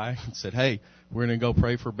came by and said, "Hey, we're going to go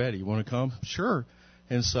pray for Betty. You want to come?" Sure.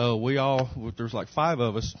 And so there's like 5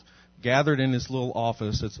 of us gathered in this little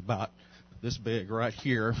office. It's about this big right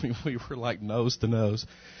here. I mean, we were like nose to nose.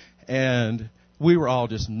 And we were all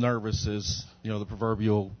just nervous as, the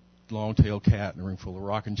proverbial long-tailed cat in a room full of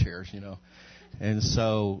rocking chairs, And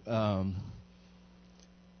so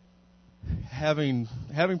having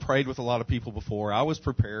prayed with a lot of people before, I was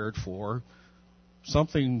prepared for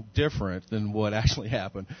something different than what actually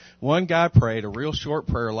happened. One guy prayed a real short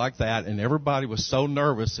prayer like that, and everybody was so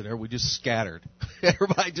nervous that we just scattered.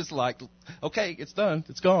 Everybody just like, okay, it's done,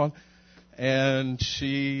 it's gone. And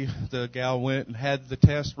the gal went and had the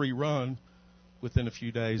test rerun within a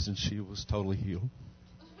few days, and she was totally healed.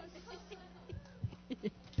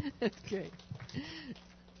 That's great.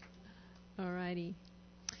 All righty.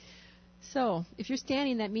 So, if you're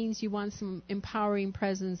standing, that means you want some empowering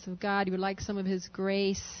presence of God. You would like some of His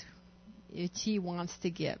grace, which He wants to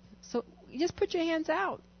give. So, you just put your hands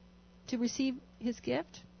out to receive His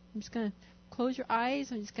gift. I'm just going to close your eyes.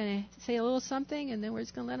 I'm just going to say a little something, and then we're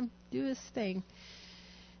just going to let Him do His thing.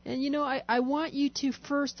 And, I want you to,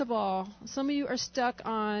 first of all, some of you are stuck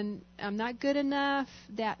on, I'm not good enough,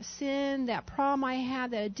 that sin, that problem I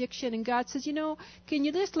had, that addiction. And God says, can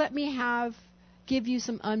you just let me give you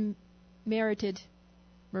some unmerited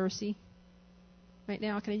mercy right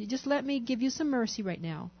now? Can you just let me give you some mercy right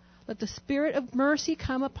now? Let the Spirit of mercy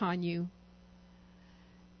come upon you.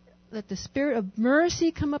 Let the Spirit of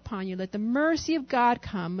mercy come upon you. Let the mercy of God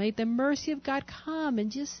come. May the mercy of God come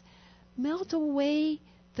and just melt away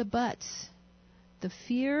the buts, the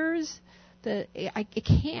fears, it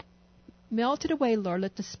can't melt it away, Lord.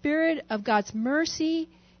 Let the Spirit of God's mercy,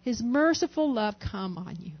 His merciful love come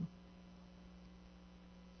on you.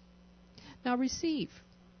 Now receive.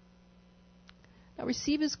 Now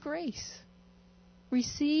receive His grace.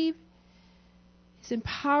 Receive His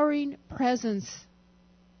empowering presence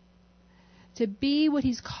to be what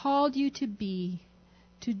He's called you to be,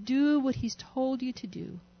 to do what He's told you to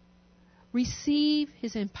do. Receive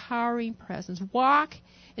His empowering presence. Walk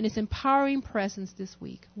in His empowering presence this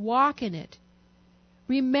week. Walk in it.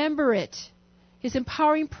 Remember it. His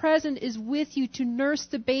empowering presence is with you to nurse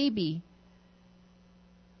the baby,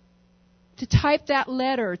 to type that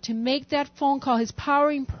letter, to make that phone call. His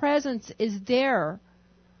empowering presence is there.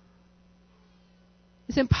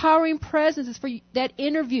 His empowering presence is for that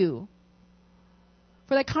interview,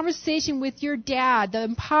 for that conversation with your dad. The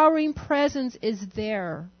empowering presence is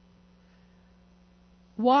there.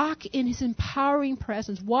 Walk in His empowering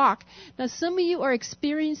presence. Walk. Now, some of you are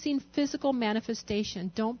experiencing physical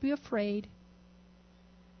manifestation. Don't be afraid.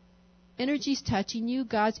 Energy's touching you.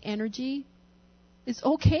 God's energy is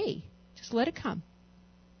okay. Just let it come.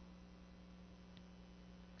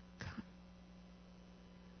 Come.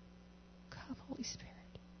 Come, Holy Spirit.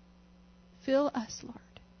 Fill us, Lord.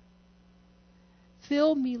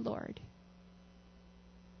 Fill me, Lord.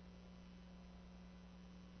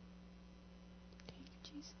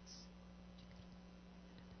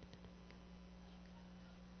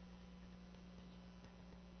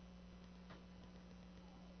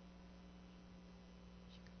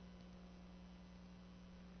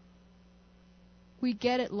 We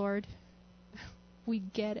get it, Lord. We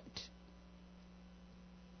get it.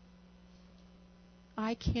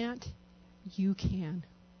 I can't. You can.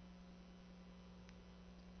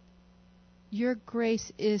 Your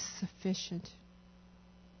grace is sufficient.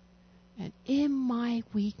 And in my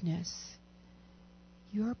weakness,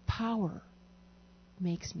 your power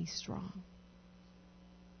makes me strong.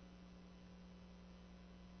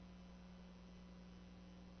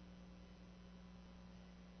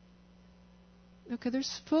 Okay,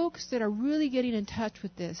 there's folks that are really getting in touch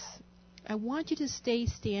with this. I want you to stay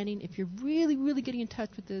standing if you're really, really getting in touch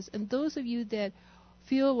with this. And those of you that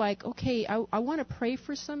feel like, okay, I want to pray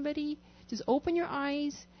for somebody, just open your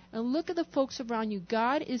eyes and look at the folks around you.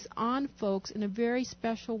 God is on folks in a very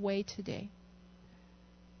special way today.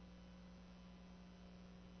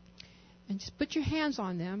 And just put your hands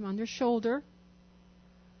on them, on their shoulder,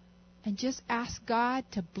 and just ask God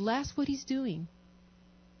to bless what He's doing.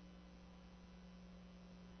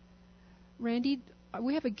 Randy,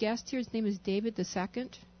 we have a guest here. His name is David II,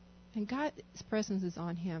 and God's presence is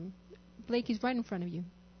on him. Blake, he's right in front of you.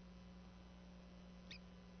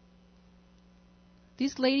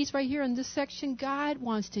 These ladies right here in this section, God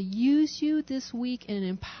wants to use you this week in an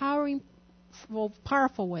empowering,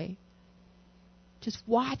 powerful way. Just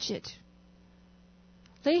watch it.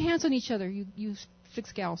 Lay hands on each other, you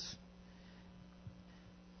 6 gals.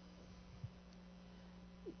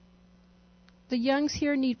 The youngs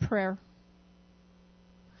here need prayer.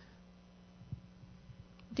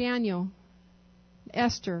 Daniel,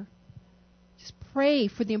 Esther, just pray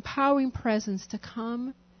for the empowering presence to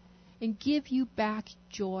come and give you back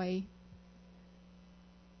joy.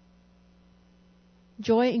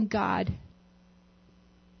 Joy in God.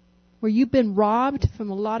 Where you've been robbed from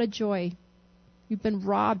a lot of joy. You've been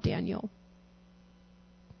robbed, Daniel.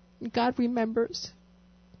 God remembers.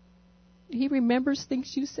 He remembers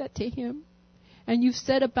things you said to Him. And you've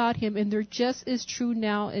said about Him, and they're just as true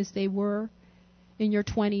now as they were in your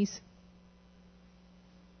 20s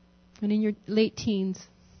and in your late teens.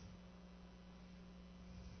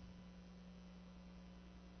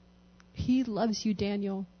 He loves you,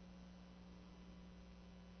 Daniel.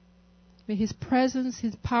 May His presence,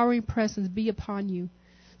 His powering presence be upon you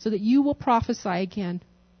so that you will prophesy again.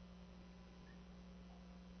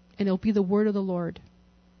 And it'll be the word of the Lord.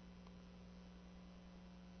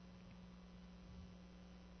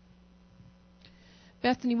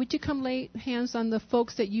 Bethany, would you come lay hands on the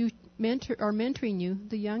folks that you are mentoring you,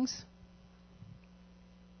 the youngs?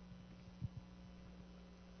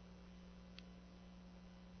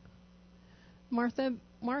 Martha,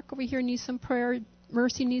 Mark over here needs some prayer.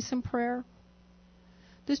 Mercy needs some prayer.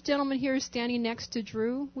 This gentleman here is standing next to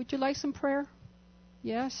Drew. Would you like some prayer?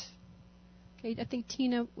 Yes? Okay, I think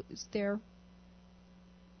Tina is there.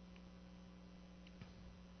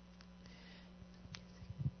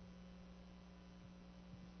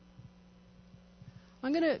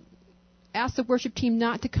 I'm going to ask the worship team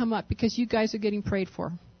not to come up because you guys are getting prayed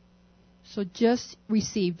for. So just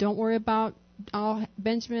receive. Don't worry about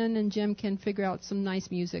Benjamin and Jim can figure out some nice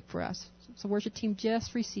music for us. So worship team,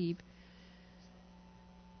 just receive.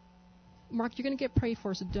 Mark, you're going to get prayed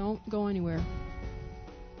for, so don't go anywhere.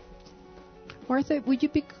 Martha, would you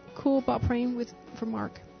be cool about praying for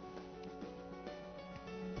Mark?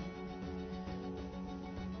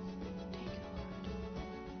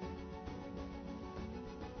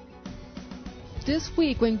 This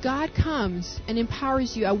week, when God comes and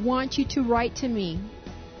empowers you, I want you to write to me.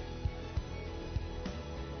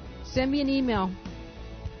 Send me an email.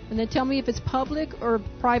 And then tell me if it's public or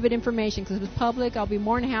private information. Because if it's public, I'll be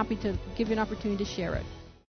more than happy to give you an opportunity to share it.